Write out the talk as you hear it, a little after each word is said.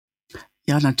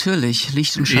Ja, natürlich.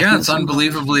 Licht und Schatten. Yeah, it's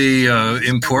unbelievably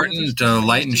important.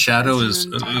 Light and shadow is,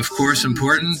 of course,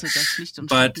 important.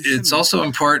 But it's also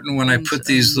important when I put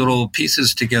these little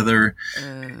pieces together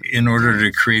in order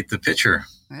to create the picture.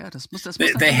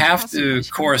 They have to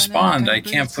correspond. I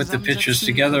can't put the pictures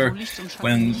together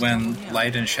when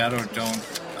light and shadow don't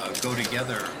go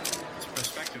together.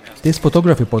 This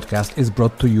photography podcast is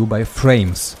brought to you by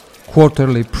Frames,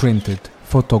 quarterly printed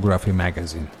photography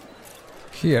magazine.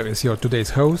 Here is your today's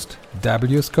host,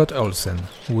 W. Scott Olsen,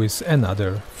 with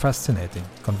another fascinating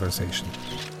conversation.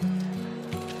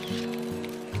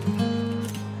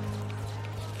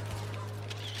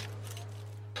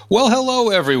 Well,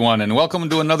 hello, everyone, and welcome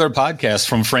to another podcast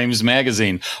from Frames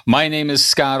Magazine. My name is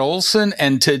Scott Olsen,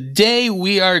 and today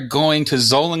we are going to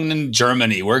Solingen,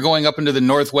 Germany. We're going up into the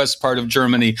northwest part of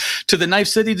Germany to the Knife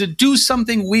City to do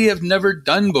something we have never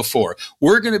done before.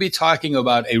 We're going to be talking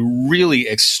about a really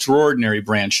extraordinary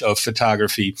branch of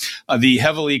photography, the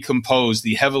heavily composed,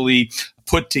 the heavily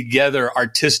put together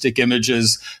artistic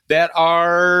images that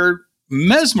are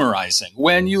mesmerizing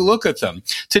when you look at them.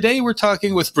 Today, we're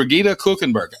talking with Brigitte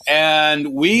Kuchenberg,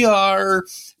 and we are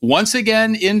once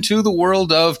again into the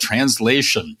world of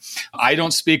translation. I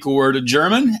don't speak a word of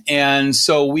German, and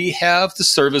so we have the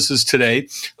services today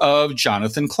of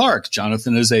Jonathan Clark.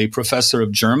 Jonathan is a professor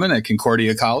of German at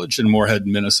Concordia College in Moorhead,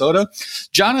 Minnesota.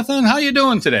 Jonathan, how you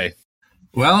doing today?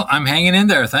 Well, I'm hanging in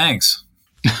there, thanks.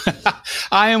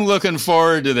 I am looking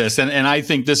forward to this, and I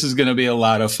think this is going to be a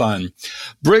lot of fun.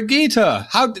 Brigitte,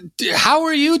 how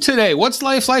are you today? What's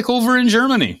life like over in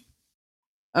Germany?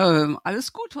 Alles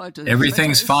gut heute.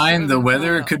 Everything's fine. The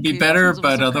weather could be better,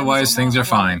 but otherwise things are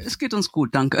fine. Es geht uns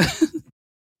gut, danke.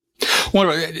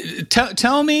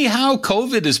 Tell me how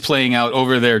COVID is playing out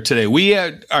over there today. We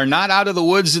are not out of the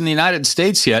woods in the United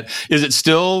States yet. Is it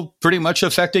still pretty much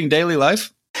affecting daily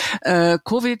life?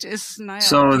 COVID is,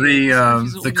 so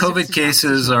the COVID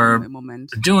cases are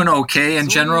doing okay in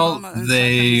general.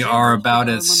 They are about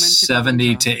at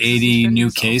 70 to 80 new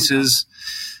cases,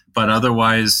 but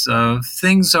otherwise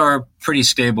things are pretty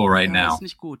stable right now.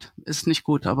 Ist nicht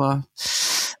gut, aber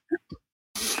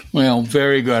well,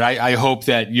 very good. I hope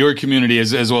that your community,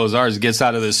 as well as ours, gets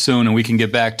out of this soon and we can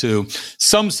get back to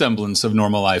some semblance of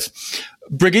normal life.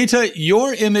 Brigitte,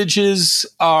 your images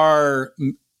are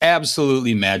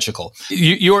absolutely magical.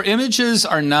 Your images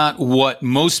are not what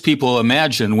most people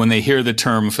imagine when they hear the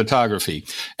term photography.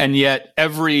 And yet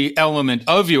every element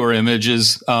of your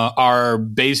images are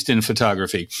based in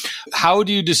photography. How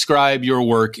do you describe your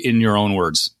work in your own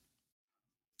words?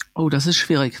 Oh, das ist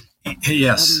schwierig.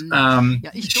 Yes.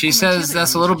 She says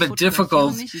that's a little bit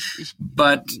difficult,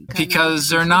 but because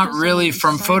they're not really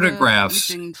from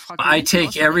photographs, I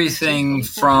take everything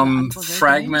from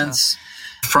fragments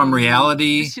from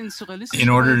reality in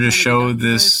order to show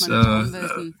this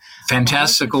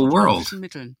fantastical world.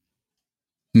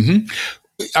 Mm-hmm.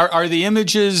 Are the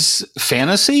images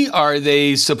fantasy? Are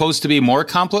they supposed to be more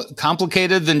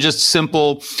complicated than just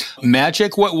simple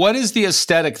magic? What is the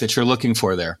aesthetic that you're looking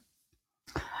for there?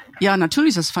 Ja,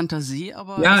 natürlich ist Fantasie,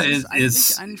 aber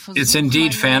it's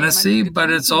indeed fantasy, but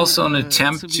it's also an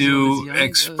attempt to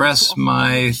express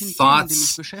my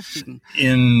thoughts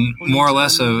in more or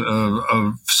less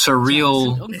a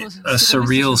surreal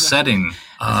setting.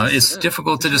 It's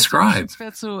difficult to describe.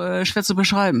 Schwer zu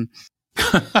beschreiben.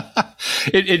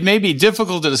 It may be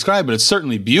difficult to describe, but it's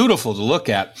certainly beautiful to look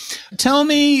at. Tell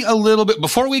me a little bit,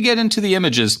 before we get into the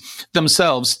images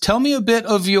themselves, tell me a bit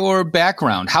of your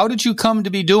background. How did you come to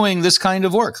be doing this kind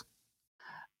of work?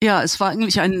 Ja, es war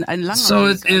eigentlich ein langer So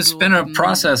it's been a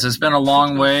process. It's been a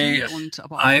long way.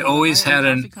 I always had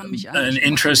an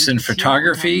interest in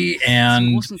photography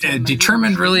and it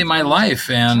determined really my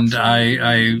life. And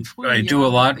I do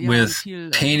a lot with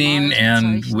painting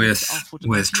and with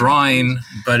drawing,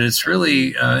 but it's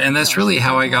really, and that's really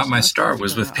how I got my start,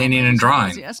 was with painting and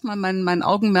drawing. Ich habe erstmal mein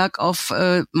Augenmerk auf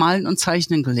Malen und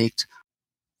Zeichnen gelegt.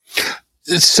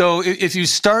 So if you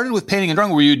started with painting and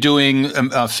drawing, were you doing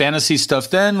fantasy stuff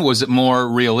then? Was it more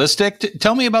realistic?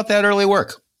 Tell me about that early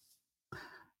work.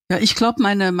 Ja, ich glaube,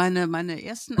 meine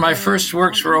ersten... My first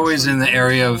works were always in the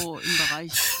area of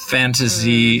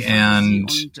fantasy and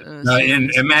in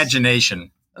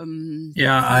imagination.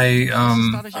 Yeah, I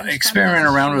experiment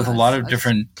around with a lot of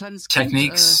different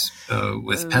techniques,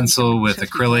 with pencil, with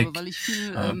acrylic,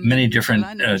 many different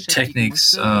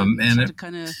techniques, and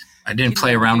I didn't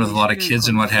play around with a lot of kids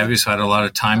and what have you, so I had a lot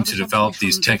of time to develop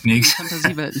these techniques.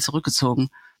 Fantasiewelten zurückgezogen.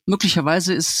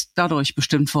 Möglicherweise ist dadurch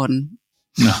bestimmt worden.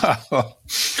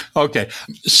 Okay,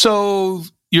 so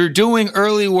you're doing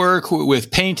early work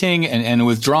with painting and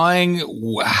with drawing.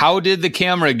 How did the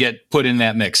camera get put in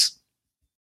that mix?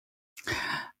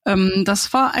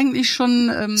 Das war eigentlich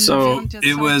schon. So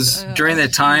it was during the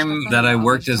time that I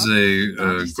worked as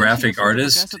a graphic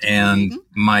artist, and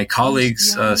my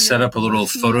colleagues set up a little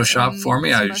Photoshop for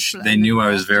me. They knew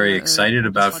I was very excited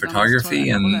about photography,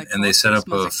 and they set up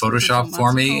a Photoshop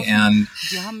for me and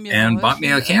bought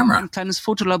me a camera. Ein kleines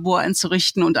Fotolabor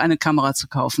einzurichten und eine Kamera zu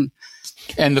kaufen.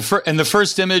 And the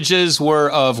first images were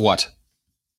of what?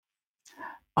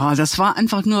 Das war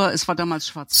einfach nur, es war damals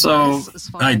schwarz. So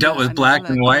I dealt with black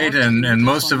and white, and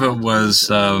most of it was,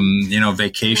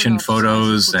 vacation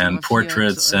photos and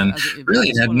portraits, and really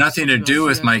it had nothing to do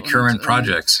with my current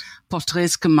projects.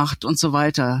 Porträts gemacht und so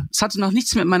weiter. Es hatte noch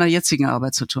nichts mit meiner jetzigen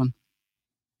Arbeit zu tun.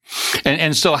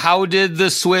 And so how did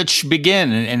the switch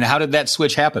begin, and how did that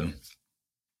switch happen?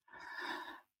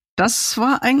 Das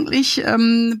war eigentlich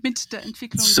mit der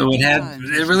Entwicklung. So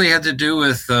it really had to do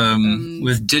with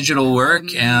digital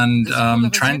work and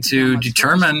trying to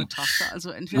determine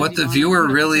what the viewer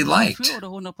really liked.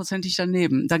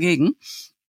 Dagegen.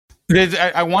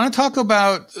 I want to talk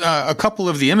about a couple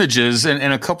of the images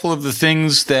and a couple of the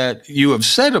things that you have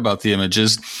said about the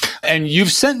images. And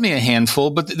you've sent me a handful,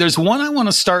 but there's one I want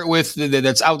to start with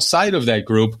that's outside of that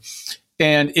group.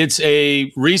 And it's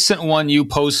a recent one you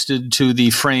posted to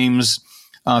the Frames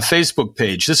Facebook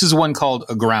page. This is one called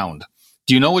Aground.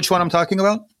 Do you know which one I'm talking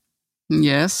about?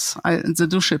 Yes, the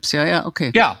two ships. Yeah,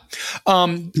 okay. Yeah.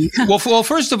 Well,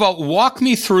 first of all, walk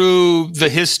me through the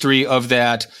history of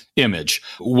that image.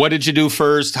 What did you do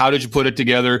first? How did you put it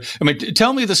together? I mean,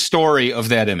 tell me the story of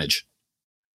that image.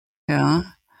 Ja.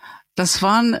 Das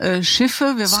waren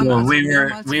Schiffe.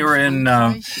 We were in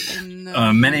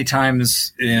many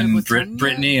times in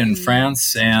Brittany and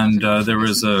France, and there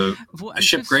was a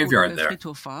ship graveyard there.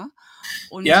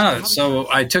 Yeah, so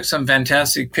I took some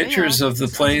fantastic pictures of the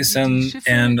place, and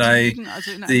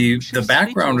the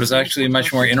background was actually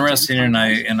much more interesting, and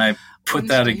I put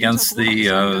that against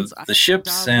the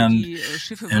ships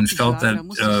and felt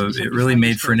that it really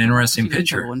made for an interesting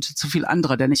picture. Zu viel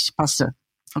anderer, der nicht passte.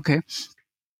 Okay.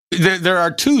 There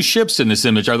are two ships in this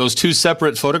image. Are those two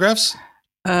separate photographs?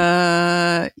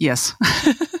 Yes.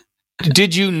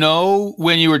 Did you know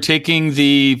when you were taking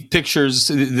the pictures,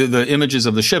 the images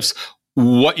of the ships,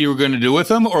 what you were going to do with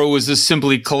them? Or was this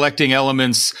simply collecting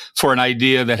elements for an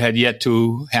idea that had yet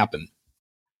to happen?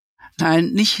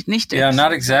 Nein, nicht. Yeah,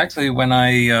 not exactly. When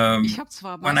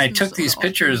I took these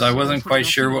pictures, I wasn't quite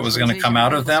sure what was going to come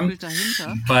out of them.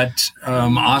 But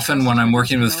often when I'm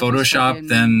working with Photoshop,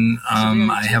 then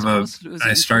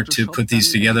I start to put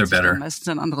these together better. Meistens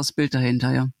ein anderes Bild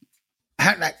dahinter, ja.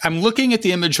 I'm looking at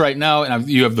the image right now, and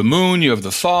you have the moon, you have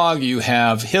the fog, you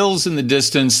have hills in the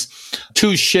distance,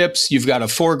 two ships, you've got a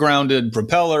foregrounded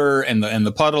propeller and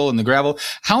the puddle and the gravel.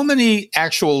 How many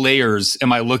actual layers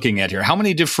am I looking at here? How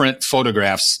many different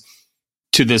photographs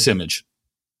to this image?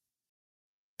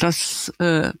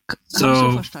 Several.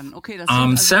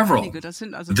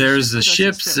 There's the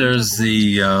ships, there's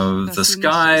the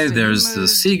sky, there's the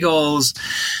seagulls.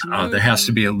 There has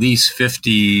to be at least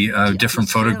 50 different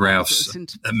photographs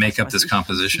that make up this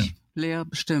composition.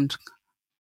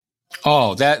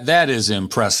 Oh, that is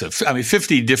impressive. I mean,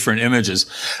 50 different images.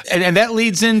 And that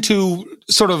leads into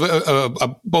sort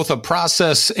of both a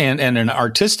process and an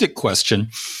artistic question.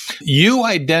 You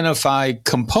identify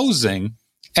composing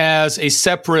as a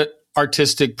separate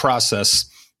artistic process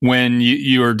when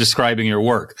you are describing your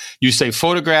work. You say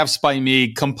photographs by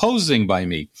me, composing by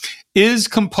me. Is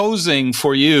composing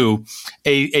for you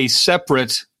a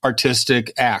separate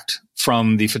artistic act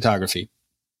from the photography?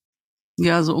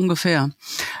 Ja, so ungefähr.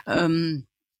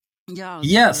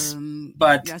 Yes,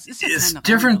 but it's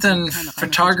different than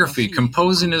photography.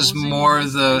 Composing is more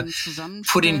the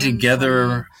putting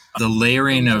together, the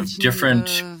layering of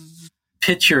different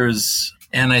pictures.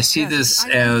 And I see this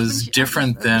as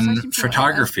different than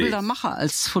photography.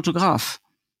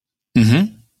 Mm-hmm.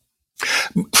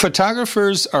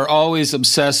 Photographers are always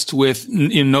obsessed with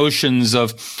notions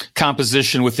of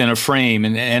composition within a frame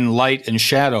and light and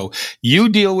shadow. You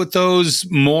deal with those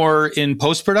more in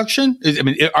post-production? I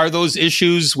mean, are those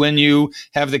issues when you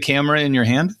have the camera in your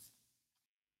hand?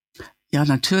 Ja,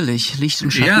 natürlich. Licht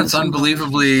und Schatten. Yeah, it's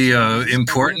unbelievably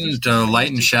important. Light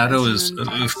and shadow is,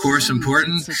 of course,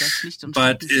 important.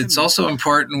 But it's also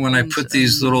important when I put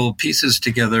these little pieces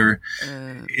together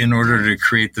in order to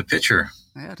create the picture.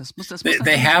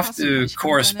 They have to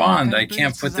correspond. I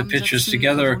can't put the pictures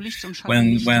together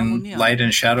when light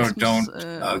and shadow don't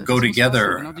go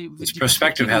together. This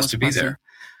perspective has to be there.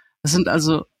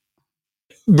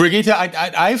 Brigitte,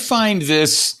 I find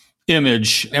this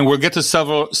image, and we'll get to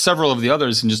several of the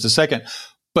others in just a second,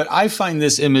 But I find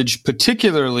this image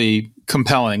particularly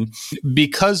compelling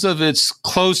because of its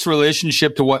close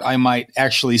relationship to what I might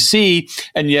actually see.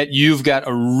 And yet you've got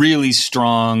a really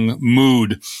strong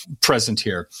mood present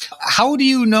here. How do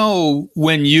you know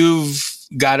when you've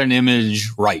got an image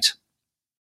right?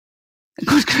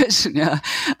 Good question, yeah.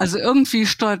 Also irgendwie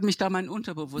steuert mich da mein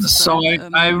Unterbewusstsein. So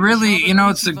I really,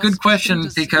 it's a good question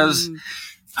because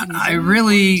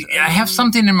I have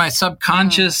something in my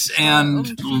subconscious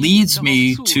and leads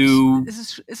me to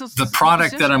the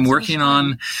product that I'm working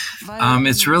on.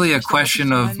 It's really a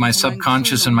question of my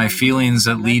subconscious and my feelings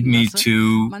that lead me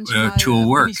to a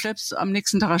work. Ich selbst am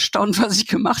nächsten Tag erstaunt, was ich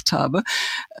gemacht habe.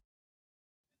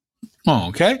 Oh,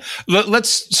 okay.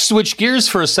 Let's switch gears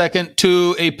for a second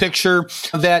to a picture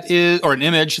or an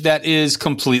image that is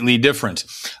completely different.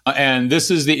 And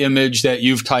this is the image that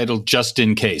you've titled Just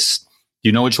in Case. Do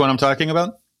you know which one I'm talking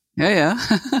about? Yeah.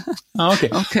 Oh, okay.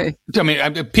 Okay. I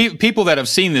mean, people that have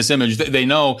seen this image, they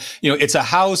know, it's a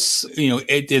house,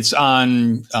 it's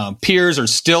on piers or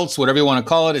stilts, whatever you want to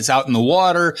call it. It's out in the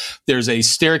water. There's a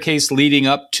staircase leading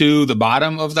up to the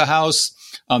bottom of the house.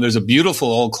 There's a beautiful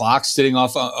old clock sitting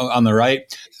off on the right.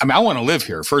 I mean, I want to live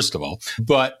here, first of all.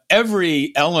 But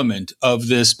every element of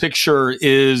this picture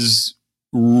is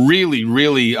really,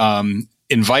 really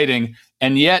inviting.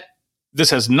 And yet, this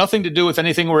has nothing to do with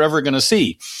anything we're ever going to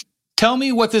see. Tell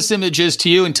me what this image is to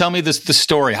you and tell me the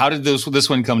story. How did this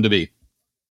one come to be?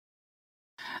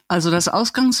 Also das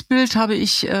Ausgangsbild habe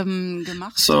ich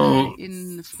gemacht. So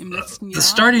im letzten Jahr. The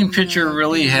starting picture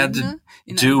really had to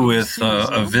do with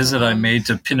a visit I made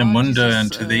to Peenemünde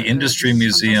and to the Industry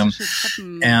Museum,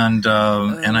 and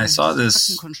I saw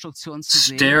this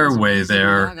stairway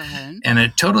there, and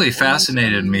it totally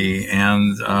fascinated me,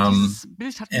 and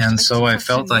so I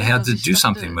felt I had to do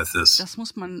something with this.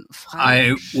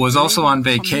 I was also on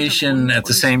vacation at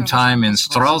the same time in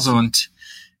Stralsund.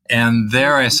 And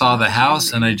there I saw the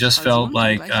house, and I just felt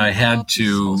like I had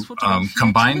to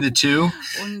combine the two.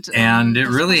 And it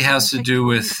really has to do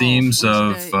with themes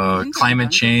of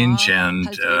climate change and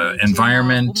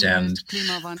environment, and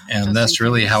that's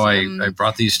really how I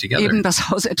brought these together. Eben das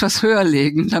Haus etwas höher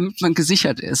legen, damit man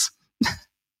gesichert ist.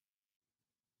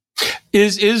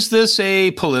 Is this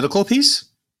a political piece?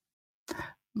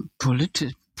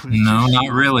 Politisch? No,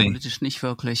 not really. Politisch nicht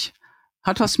wirklich.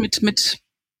 Hat was mit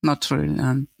not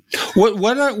really.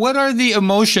 What are the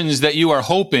emotions that you are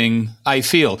hoping I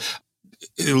feel?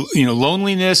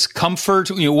 Loneliness, comfort.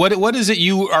 What is it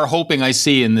you are hoping I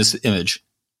see in this image?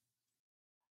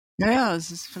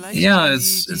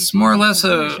 It's more or less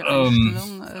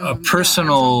a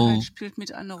personal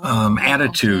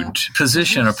attitude,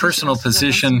 position, a personal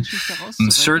position.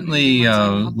 Certainly,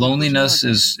 loneliness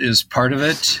is part of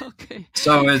it.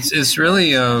 So it's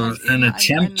really an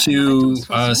attempt to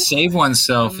save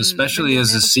oneself, especially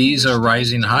as the seas are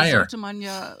rising higher,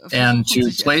 and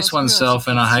to place oneself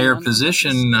in a higher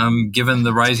position given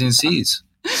the rising seas.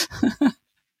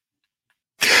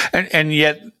 And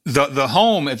yet the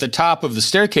home at the top of the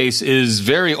staircase is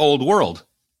very old world.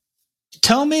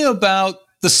 Tell me about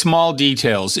the small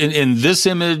details in this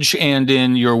image and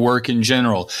in your work in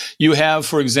general. You have,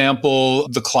 for example,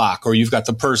 the clock, or you've got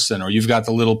the person, or you've got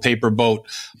the little paper boat.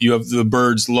 You have the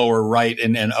birds lower right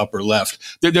and upper left.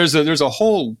 There's a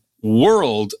whole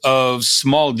world of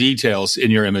small details in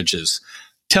your images.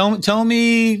 Tell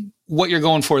me what you're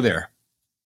going for there.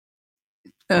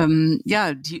 Die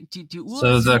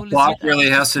So the clock really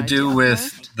has to do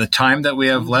with the time that we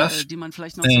have left,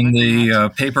 and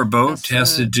the paper boat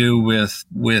has to do with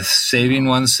saving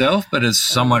oneself, but it's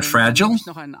somewhat fragile.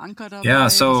 Yeah,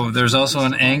 so there's also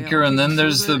an anchor, and then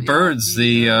there's the birds,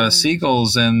 the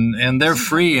seagulls, and they're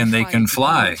free and they can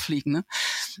fly.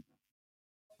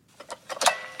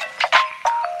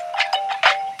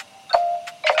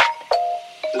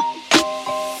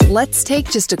 Let's take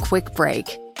just a quick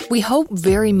break. We hope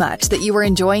very much that you are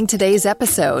enjoying today's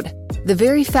episode. The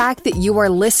very fact that you are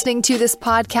listening to this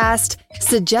podcast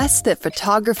suggests that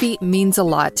photography means a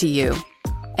lot to you.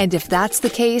 And if that's the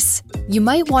case, you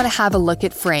might want to have a look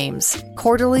at Frames,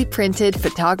 quarterly printed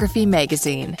photography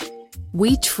magazine.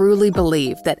 We truly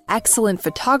believe that excellent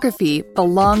photography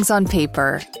belongs on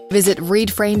paper. Visit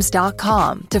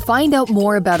readframes.com to find out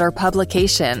more about our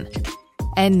publication.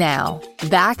 And now,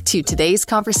 back to today's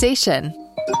conversation.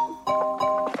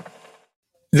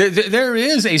 There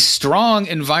is a strong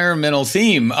environmental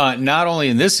theme, not only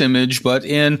in this image, but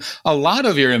in a lot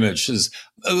of your images.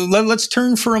 Let's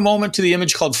turn for a moment to the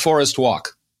image called Forest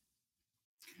Walk.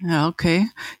 Yeah, okay.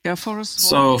 Yeah,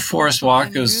 Forest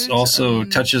Walk is also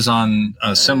touches on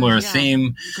a similar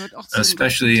theme,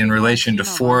 especially in relation to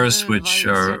forests, which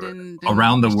are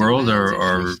around the world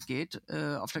are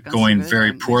going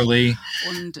very poorly.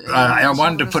 I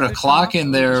wanted to put a clock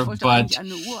in there, but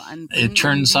it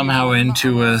turned somehow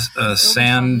into a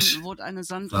sand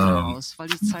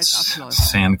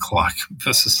clock.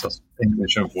 This is the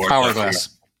English of word.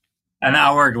 Hourglass. An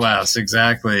hourglass,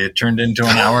 exactly. It turned into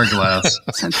an hourglass.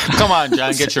 Come on,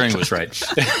 John, get your English right.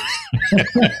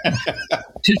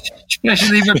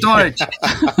 Especially for Deutsch.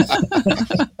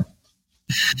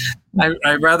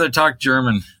 I'd rather talk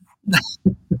German.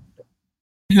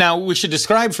 Now, we should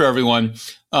describe for everyone,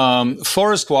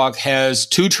 Forest Walk has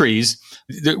two trees,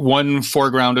 one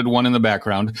foregrounded, one in the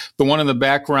background. The one in the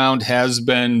background has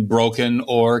been broken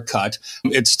or cut.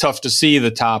 It's tough to see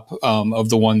the top of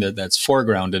the one that's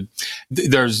foregrounded.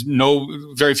 There's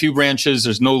very few branches.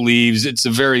 There's no leaves. It's a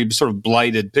very sort of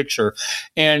blighted picture.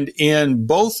 And in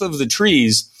both of the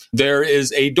trees, there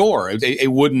is a door, a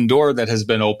wooden door that has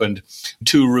been opened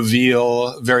to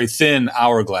reveal very thin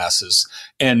hourglasses.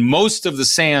 And most of the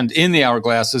sand in the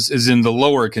hourglasses is in the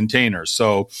lower container.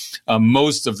 So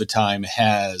most of the time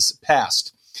has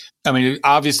passed. I mean,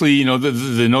 obviously,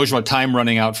 the notion about time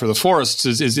running out for the forests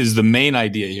is the main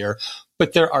idea here.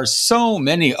 But there are so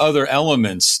many other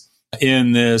elements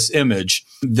in this image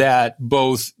that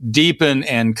both deepen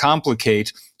and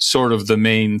complicate sort of the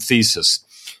main thesis.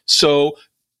 So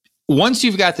once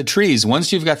you've got the trees,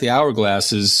 once you've got the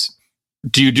hourglasses,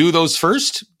 do you do those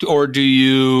first, or do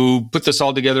you put this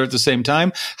all together at the same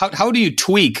time? How do you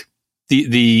tweak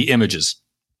the images?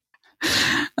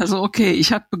 Also okay,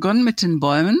 ich habe begonnen mit den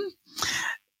Bäumen,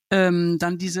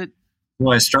 dann diese.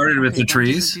 Well, I started with the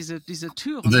trees.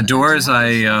 The doors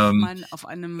I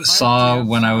saw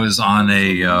when I was on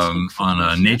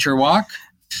a nature walk.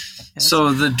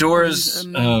 So the doors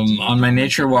on my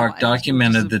nature walk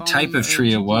documented the type of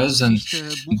tree it was,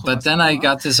 but then I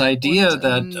got this idea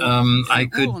that I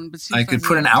could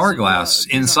put an hourglass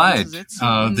inside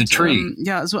the tree.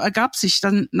 Ja, so ergab sich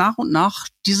dann nach und nach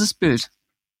dieses Bild.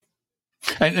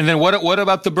 And then what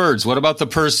about the birds? What about the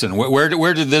person?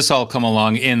 Where did this all come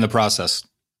along in the process?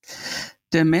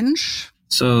 Der Mensch.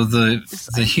 So the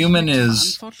human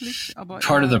is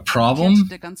part of the problem.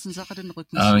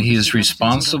 He is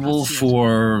responsible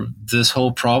for this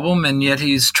whole problem, and yet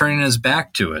he's turning his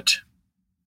back to it.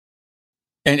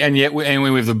 And yet we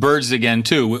have the birds again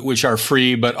too, which are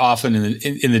free, but often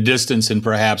in the distance and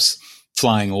perhaps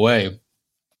flying away.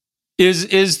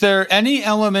 Is there any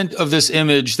element of this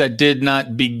image that did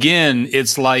not begin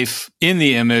its life in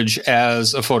the image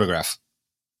as a photograph?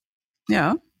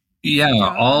 Yeah. Yeah,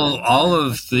 all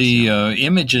of the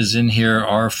images in here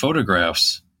are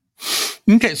photographs.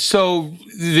 Okay, so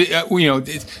that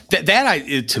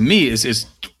to me is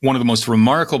one of the most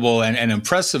remarkable and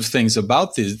impressive things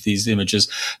about these images,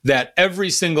 that every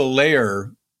single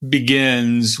layer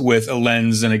begins with a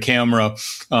lens and a camera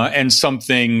and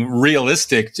something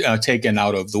realistic taken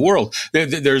out of the world.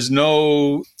 There's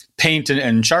no paint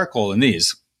and charcoal in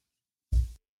these.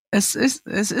 So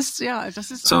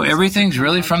everything's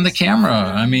really from the camera.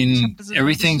 I mean,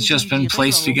 everything's just been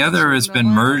placed together. It's been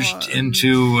merged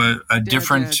into a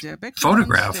different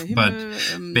photograph, but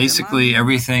basically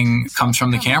everything comes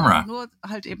from the camera.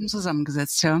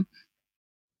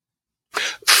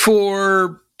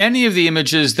 For any of the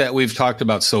images that we've talked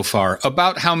about so far,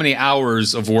 about how many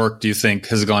hours of work do you think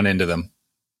has gone into them?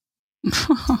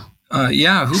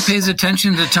 Yeah, who pays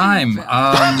attention to time?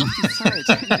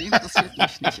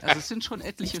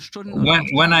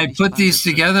 When I put these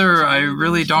together, I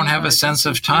really don't have a sense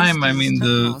of time. I mean,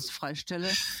 the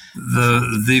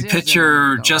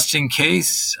picture, just in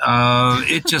case,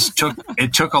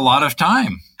 it took a lot of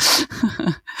time.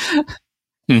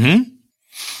 Mm-hmm.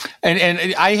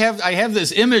 And I have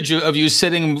this image of you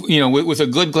sitting, with a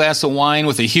good glass of wine,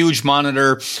 with a huge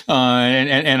monitor,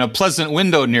 and a pleasant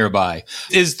window nearby.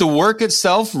 Is the work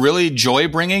itself really joy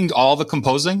bringing? All the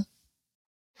composing?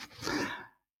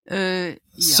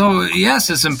 So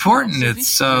yes, it's important.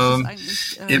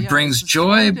 It brings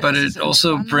joy, but it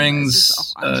also brings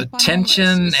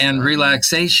tension and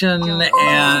relaxation,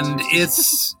 and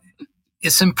it's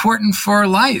important for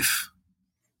life.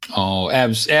 Oh,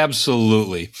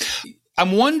 absolutely.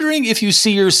 I'm wondering if you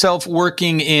see yourself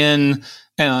working in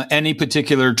any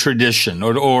particular tradition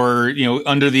or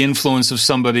under the influence of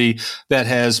somebody that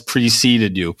has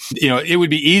preceded you. It would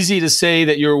be easy to say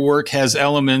that your work has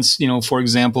elements, for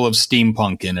example, of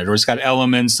steampunk in it, or it's got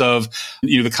elements of,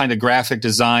 the kind of graphic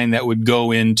design that would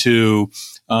go into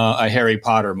a Harry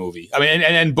Potter movie. I mean,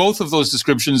 and both of those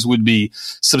descriptions would be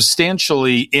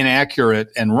substantially inaccurate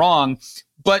and wrong.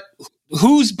 But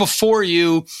who's before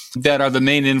you that are the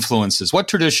main influences? What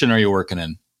tradition are you working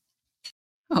in?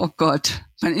 Oh Gott,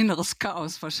 mein inneres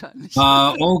Chaos wahrscheinlich.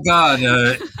 Oh God,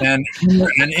 an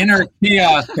inner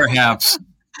chaos perhaps.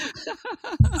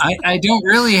 I don't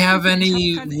really have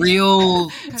any real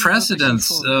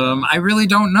precedents. I really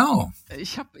don't know.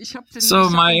 So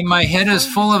my head is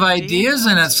full of ideas,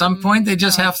 and at some point they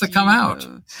just have to come out.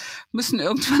 Müssen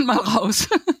irgendwann mal raus.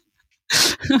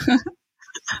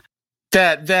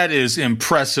 That is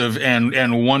impressive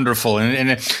and wonderful,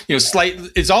 and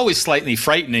it's always slightly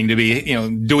frightening to be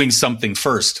doing something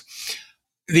first.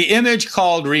 The image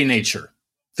called Renature,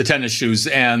 the tennis shoes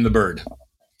and the bird.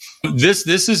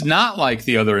 This is not like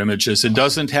the other images. It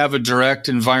doesn't have a direct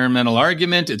environmental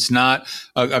argument. It's not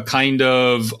a kind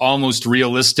of almost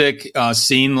realistic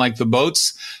scene like the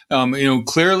boats.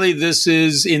 Clearly this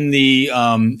is in the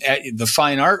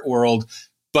fine art world.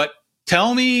 But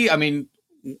tell me, I mean,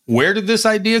 where did this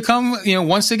idea come?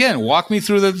 Once again, walk me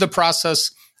through the process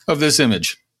of this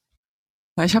image.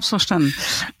 Ich hab's verstanden.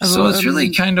 So it's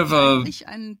really kind of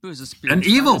an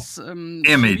evil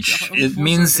image. It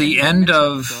means the end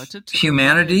of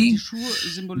humanity.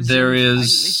 There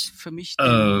is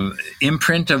an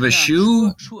imprint of a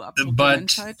shoe,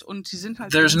 but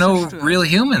there's no real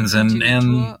humans, and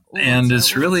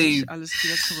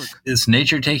it's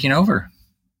nature taking over.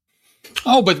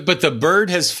 Oh, but the bird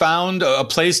has found a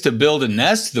place to build a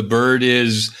nest. The bird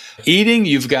is eating.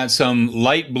 You've got some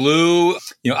light blue,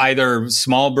 either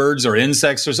small birds or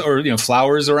insects or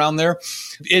flowers around there.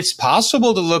 It's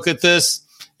possible to look at this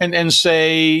and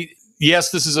say,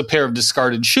 yes, this is a pair of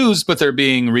discarded shoes, but they're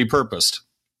being repurposed.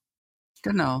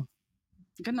 Genau.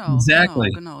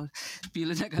 Exactly.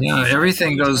 Yeah,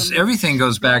 everything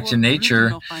goes back to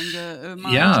nature.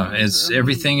 Yeah,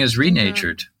 everything is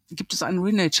renatured. Gibt es einen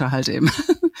Renature halt eben.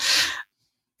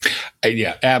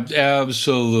 Yeah,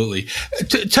 absolutely.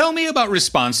 Tell me about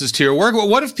responses to your work.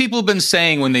 What have people been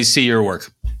saying when they see your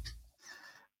work?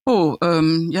 Oh,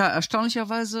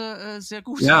 erstaunlicherweise sehr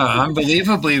gut. Yeah,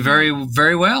 unbelievably very,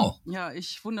 very well. Ja,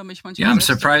 ich wundere mich manchmal. Yeah, I'm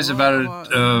surprised about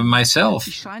it myself.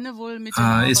 Ich scheine wohl mit dem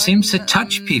Arbeiten, it seems to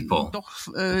touch people. Doch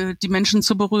die Menschen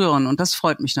zu berühren, und das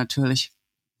freut mich natürlich.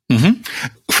 Mm-hmm.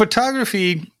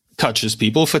 Photography touches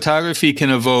people. Photography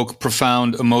can evoke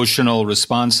profound emotional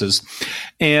responses,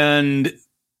 and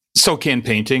so can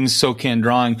painting, so can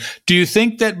drawing. Do you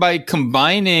think that by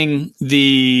combining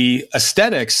the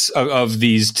aesthetics of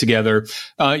these together,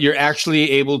 you're actually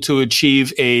able to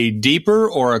achieve a deeper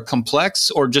or a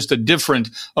complex or just a different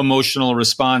emotional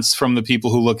response from the people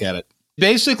who look at it?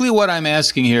 Basically, what I'm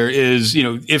asking here is,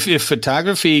 if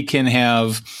photography can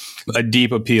have a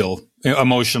deep appeal,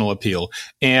 emotional appeal,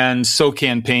 and so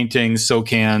can painting, so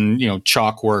can,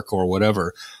 chalk work or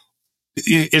whatever.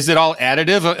 Is it all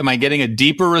additive? Am I getting a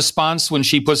deeper response when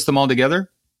she puts them all together?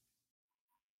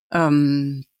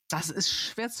 Das ist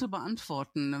schwer zu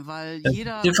beantworten, weil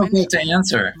difficult to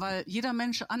answer. Weil jeder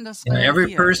Mensch anders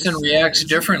every person reacts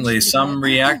differently. Some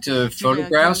react to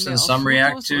photographs and some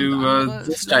react to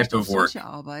this type of work.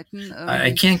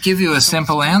 I can't give you a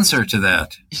simple answer to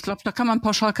that. Ich glaube, da kann man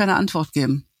pauschal keine Antwort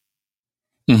geben.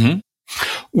 Mm-hmm.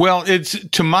 Well, it's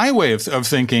to my way of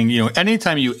thinking,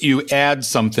 anytime you add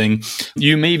something,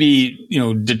 you may be,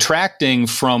 detracting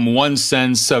from one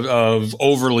sense of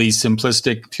overly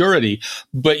simplistic purity,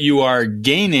 but you are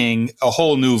gaining a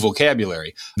whole new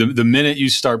vocabulary. The minute you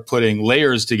start putting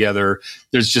layers together,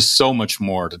 there's just so much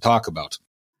more to talk about.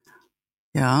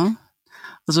 Ja.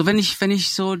 Also wenn ich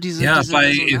so diese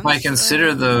if I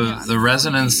consider the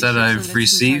resonance that I've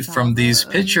received from these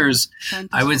pictures,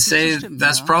 I would say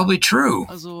that's probably true.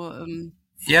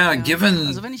 Yeah,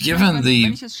 given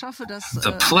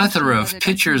the plethora of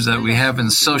pictures that we have in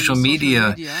social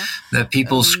media that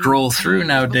people scroll through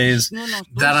nowadays,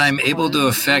 that I'm able to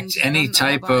affect any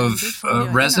type of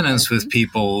resonance with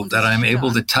people, that I'm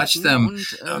able to touch them,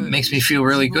 makes me feel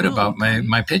really good about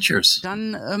my pictures.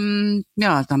 Dann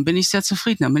bin ich sehr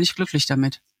zufrieden, dann bin ich glücklich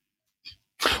damit.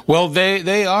 Well,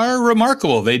 they are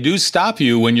remarkable. They do stop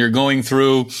you when you're going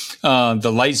through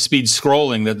the light speed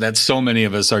scrolling that so many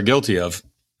of us are guilty of.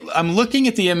 I'm looking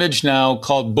at the image now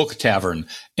called Book Tavern,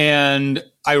 and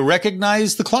I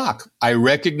recognize the clock. I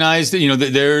recognize that,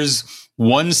 that there's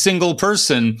one single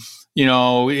person,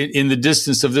 in the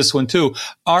distance of this one too.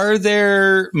 Are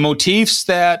there motifs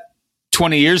that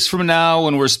 20 years from now,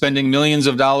 when we're spending millions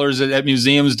of dollars at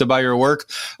museums to buy your work,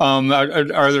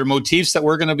 are there motifs that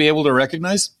we're going to be able to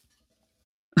recognize?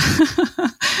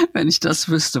 Wenn ich das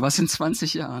wüsste, was in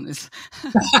 20 Jahren ist.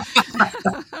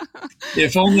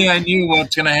 If only I knew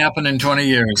what's going to happen in 20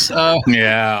 years.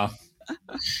 Yeah.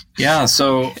 Yeah,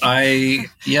 so I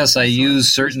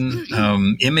use certain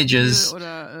images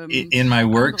in my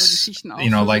works,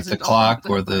 like the clock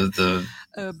or the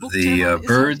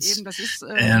birds.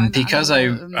 And because I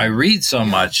read so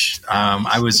much,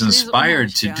 I was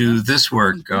inspired to do this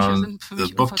work,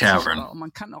 the Book Tavern.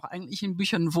 Man kann auch eigentlich in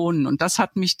Büchern wohnen. Und das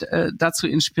hat mich dazu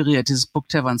inspiriert, dieses Book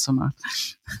Tavern zu machen.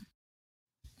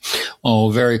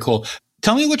 Oh, very cool.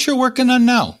 Tell me what you're working on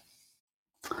now.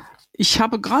 Ich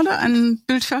habe gerade ein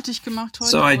Bild fertig gemacht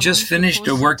heute. So I just finished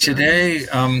a work today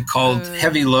called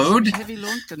Heavy Load,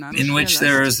 in which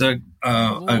there is a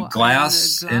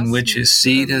glass in which a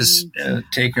seed has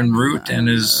taken root and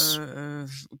is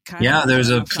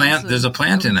there's a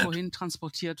plant in it.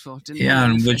 Yeah,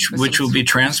 and which will be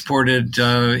transported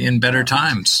in better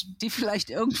times. Die vielleicht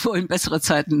irgendwo in bessere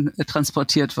Zeiten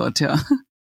transportiert wird, ja.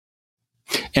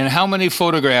 And how many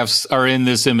photographs are in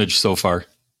this image so far?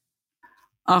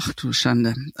 Ach du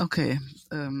Schande. Okay.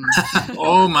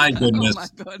 Oh my goodness.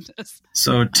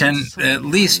 So at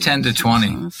least 10 to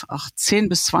 20. 10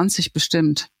 bis 20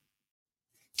 bestimmt.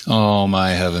 Oh my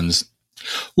heavens.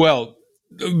 Well,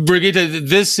 Brigitte,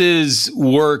 this is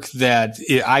work that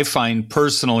I find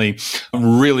personally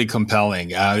really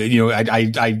compelling.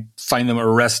 I find them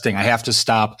arresting. I have to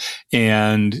stop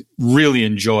and really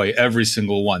enjoy every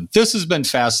single one. This has been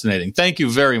fascinating. Thank you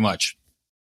very much.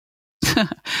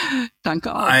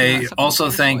 I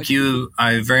also thank you.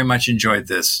 I very much enjoyed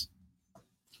this.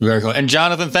 Very cool. And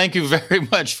Jonathan, thank you very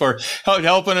much for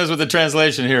helping us with the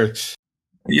translation here.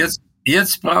 Jetzt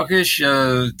brauche ich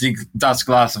das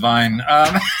Glas Wein.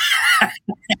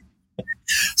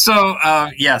 So,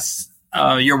 yes,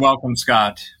 you're welcome,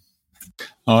 Scott.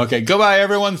 Okay, goodbye,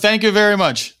 everyone. Thank you very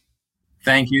much.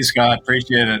 Thank you, Scott.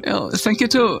 Appreciate it. Oh, thank you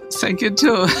too. Thank you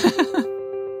too.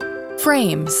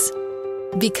 Frames.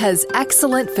 Because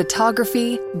excellent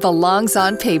photography belongs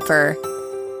on paper.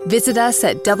 Visit us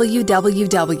at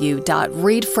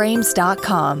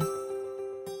www.readframes.com.